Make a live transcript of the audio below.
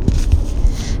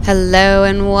Hello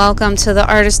and welcome to the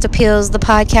Artist Appeals, the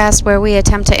podcast where we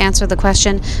attempt to answer the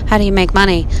question, how do you make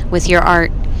money with your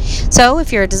art? So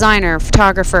if you're a designer,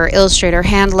 photographer, illustrator,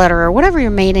 hand letterer, whatever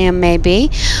your medium may be,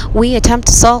 we attempt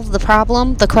to solve the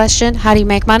problem, the question, how do you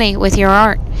make money with your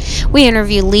art? We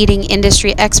interview leading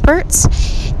industry experts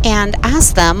and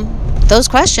ask them those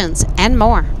questions and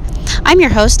more. I'm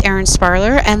your host, Erin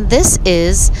Sparler, and this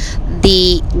is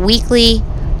the weekly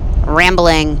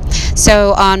rambling.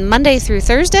 So on Monday through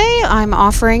Thursday, I'm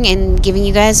offering and giving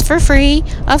you guys for free,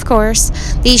 of course,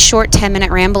 these short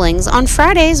 10-minute ramblings. On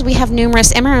Fridays, we have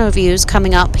numerous interviews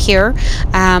coming up here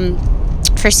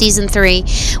for season 3.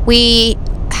 We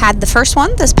had the first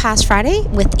one this past Friday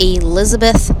with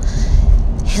Elizabeth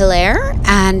Hilaire,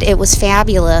 and it was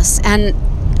fabulous. And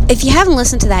if you haven't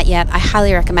listened to that yet, I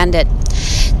highly recommend it.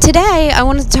 Today, I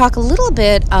wanted to talk a little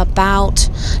bit about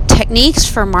techniques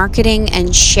for marketing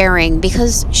and sharing,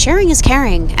 because sharing is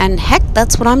caring, and heck,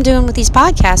 that's what I'm doing with these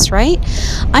podcasts, right?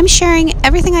 I'm sharing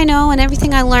everything I know and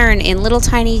everything I learn in little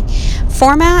tiny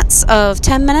formats of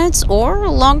 10 minutes or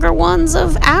longer ones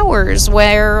of hours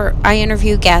where I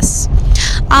interview guests.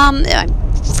 I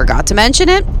forgot to mention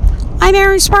it. I'm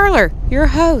Erin Sparler, your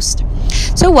host.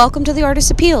 So welcome to the Artist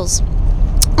Appeals.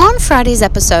 On Friday's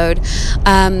episode,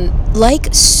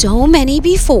 like so many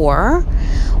before,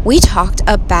 we talked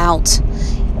about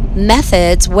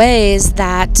methods,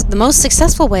 the most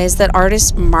successful ways that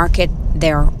artists market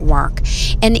their work.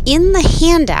 And in the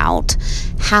handout,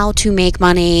 How to Make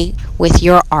Money with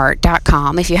Your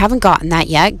Art.com. If you haven't gotten that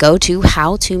yet, go to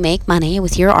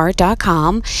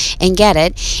howtomakemoniewithyourart.com and get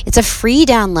it. It's a free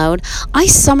download. I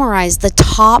summarize the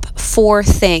top 4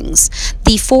 things,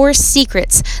 the 4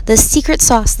 secrets, the secret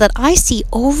sauce that I see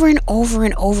over and over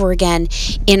and over again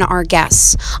in our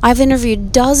guests. I've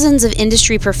interviewed dozens of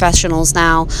industry professionals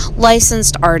now,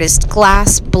 licensed artists,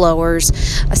 glass blowers,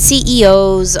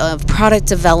 CEOs of product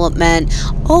development,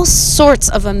 all sorts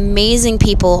of amazing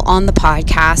people on the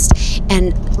podcast.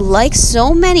 And like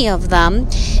so many of them,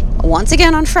 once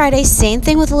again on Friday, same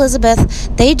thing with Elizabeth,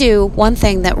 they do one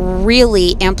thing that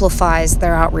really amplifies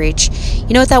their outreach.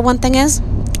 You know what that one thing is?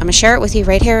 I'm going to share it with you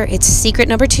right here. It's secret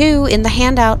number 2 in the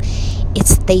handout.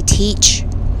 It's they teach.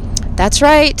 That's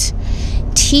right.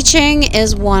 Teaching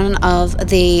is one of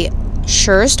the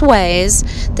surest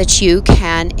ways that you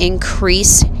can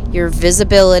increase your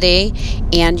visibility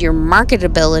and your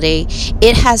marketability.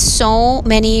 It has so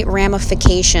many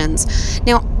ramifications.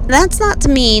 Now, that's not to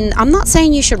mean, I'm not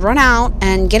saying you should run out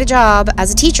and get a job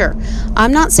as a teacher.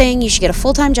 I'm not saying you should get a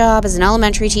full-time job as an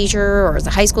elementary teacher or as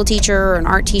a high school teacher or an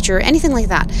art teacher, anything like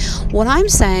that. What I'm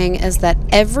saying is that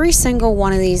every single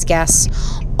one of these guests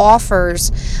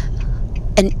offers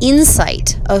an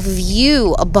insight, a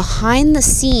view, a behind the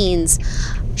scenes,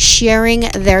 sharing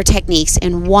their techniques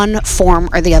in one form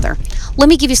or the other. Let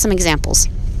me give you some examples.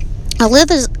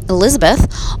 Elizabeth,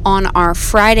 on our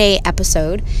Friday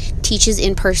episode, teaches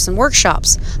in-person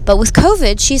workshops, but with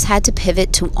COVID, she's had to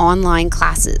pivot to online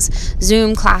classes,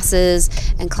 Zoom classes,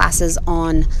 and classes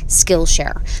on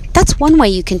Skillshare. That's one way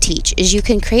you can teach, is you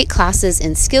can create classes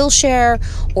in Skillshare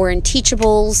or in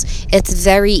Teachables. It's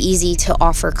very easy to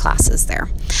offer classes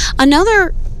there.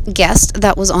 Another guest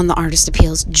that was on the Artist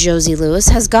Appeals, Josie Lewis,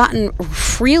 has gotten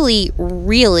really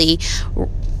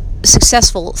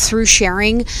successful through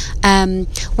sharing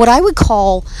what I would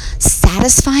call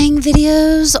satisfying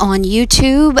videos on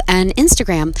YouTube and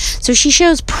Instagram. So she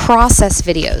shows process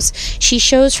videos. She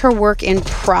shows her work in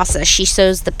process. She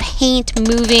shows the paint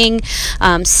moving,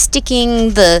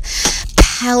 sticking the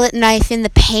palette knife in the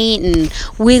paint and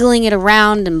wiggling it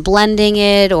around and blending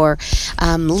it, or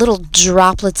little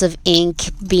droplets of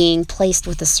ink being placed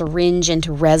with a syringe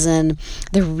into resin.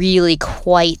 They're really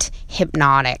quite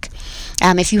hypnotic.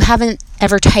 If you haven't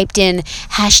ever typed in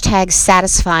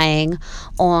 #satisfying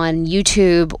on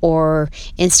YouTube or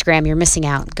Instagram, you're missing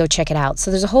out. Go check it out. So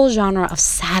there's a whole genre of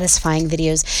satisfying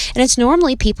videos, and it's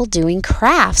normally people doing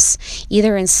crafts,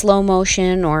 either in slow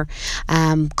motion or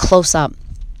close up.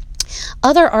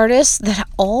 Other artists that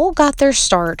all got their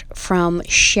start from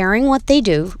sharing what they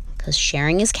do, because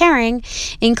sharing is caring,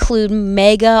 include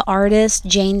mega artist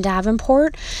Jane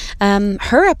Davenport.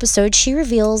 Her episode, she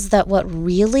reveals that what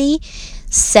really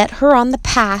set her on the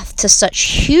path to such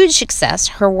huge success,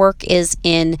 her work is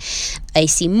in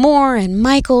AC Moore and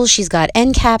Michaels. She's got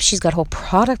end caps. She's got whole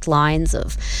product lines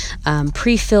of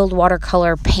pre-filled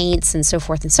watercolor paints and so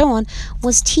forth and so on,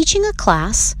 was teaching a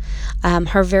class.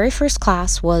 Her very first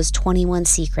class was 21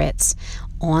 Secrets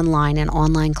an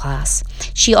online class.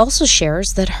 She also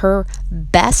shares that her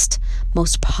best,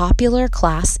 most popular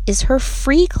class is her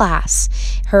free class,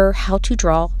 her How to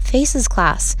Draw Faces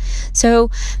class. So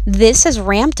this has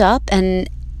ramped up, and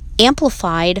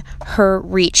amplified her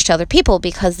reach to other people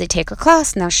because they take her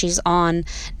class. Now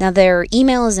their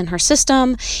email is in her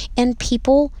system and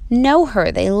people know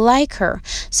her, they like her.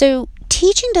 So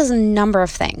teaching does a number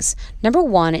of things. Number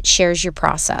one, it shares your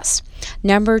process.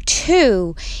 Number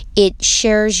two, it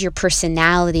shares your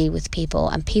personality with people,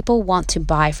 and people want to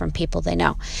buy from people they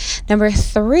know. Number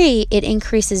three, it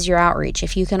increases your outreach.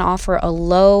 If you can offer a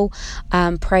low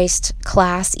priced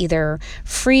class, either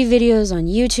free videos on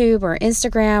YouTube or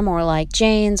Instagram, or like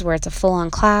Jane's where it's a full-on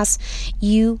class,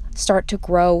 you start to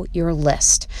grow your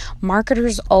list.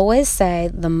 Marketers always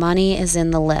say the money is in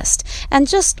the list. And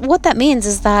just what that means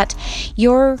is that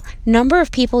your number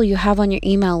of people you have on your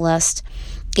email list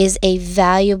is a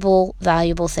valuable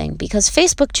thing, because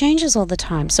Facebook changes all the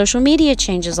time. Social media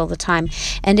changes all the time.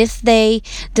 And if they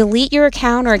delete your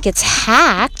account or it gets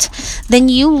hacked, then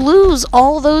you lose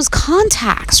all those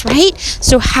contacts, right?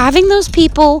 So having those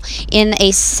people in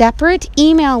a separate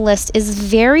email list is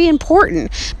very important,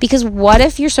 because what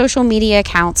if your social media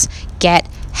accounts get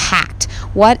hacked?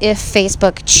 What if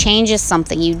Facebook changes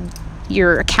something?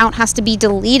 Your account has to be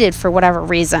deleted for whatever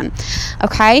reason.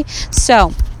 Okay?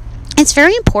 So it's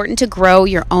very important to grow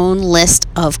your own list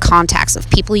of contacts, of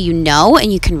people you know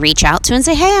and you can reach out to and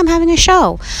say, hey, I'm having a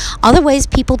show. Other ways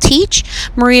people teach.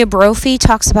 Maria Brophy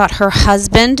talks about her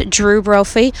husband, Drew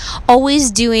Brophy,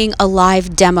 always doing a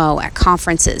live demo at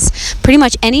conferences. Pretty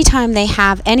much anytime they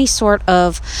have any sort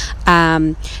of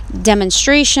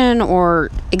demonstration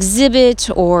or exhibit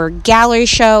or gallery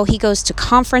show, he goes to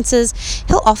conferences.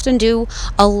 He'll often do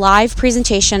a live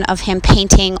presentation of him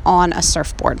painting on a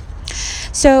surfboard.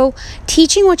 So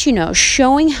teaching what you know,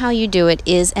 showing how you do it,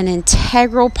 is an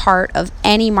integral part of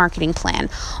any marketing plan.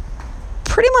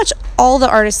 Pretty much all the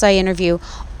artists I interview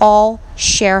all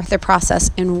share their process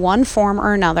in one form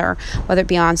or another, whether it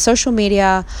be on social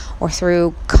media or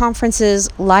through conferences,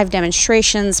 live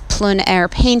demonstrations, plein air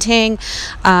painting,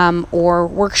 or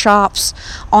workshops,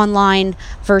 online,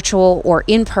 virtual, or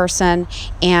in person,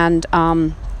 and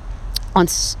on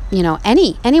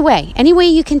any way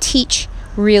you can teach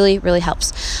really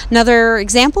helps. Another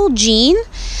example, Jean,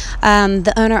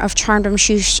 the owner of Charmed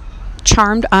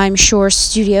I'm Sure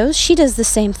Studios, she does the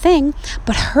same thing,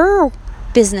 but her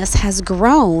business has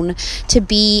grown to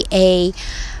be a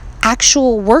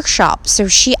actual workshop. So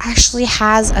she actually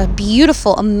has a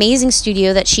beautiful, amazing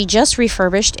studio that she just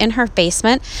refurbished in her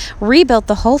basement, rebuilt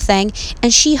the whole thing,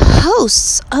 and she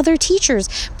hosts other teachers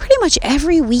pretty much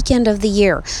every weekend of the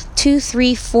year, 2,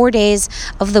 3, 4 days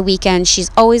of the weekend.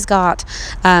 She's always got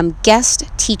guest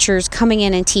teachers coming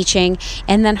in and teaching,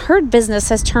 and then her business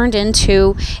has turned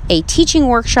into a teaching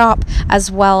workshop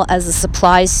as well as a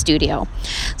supplies studio.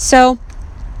 So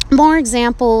more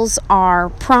examples are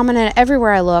prominent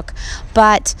everywhere I look,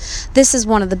 but this is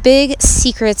one of the big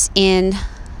secrets in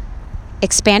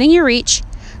expanding your reach,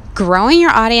 growing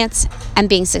your audience, and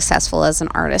being successful as an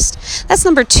artist. That's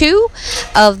number 2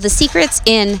 of the secrets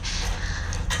in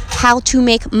how to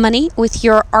make money with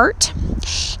your art.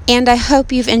 And I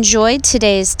hope you've enjoyed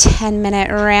today's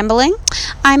 10-minute rambling.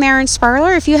 I'm Erin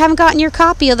Sparler. If you haven't gotten your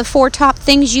copy of the 4 top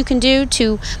things you can do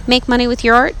to make money with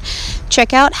your art,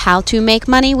 check out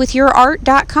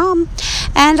howtomakemoneywithyourart.com.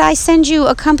 And I send you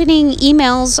accompanying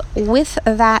emails with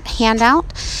that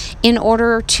handout in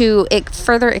order to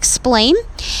further explain.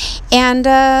 And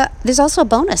there's also a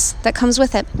bonus that comes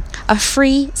with it, a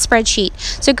free spreadsheet.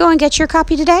 So go and get your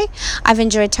copy today. I've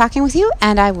enjoyed talking with you,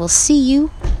 and I will see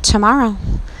you tomorrow.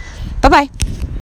 Bye-bye.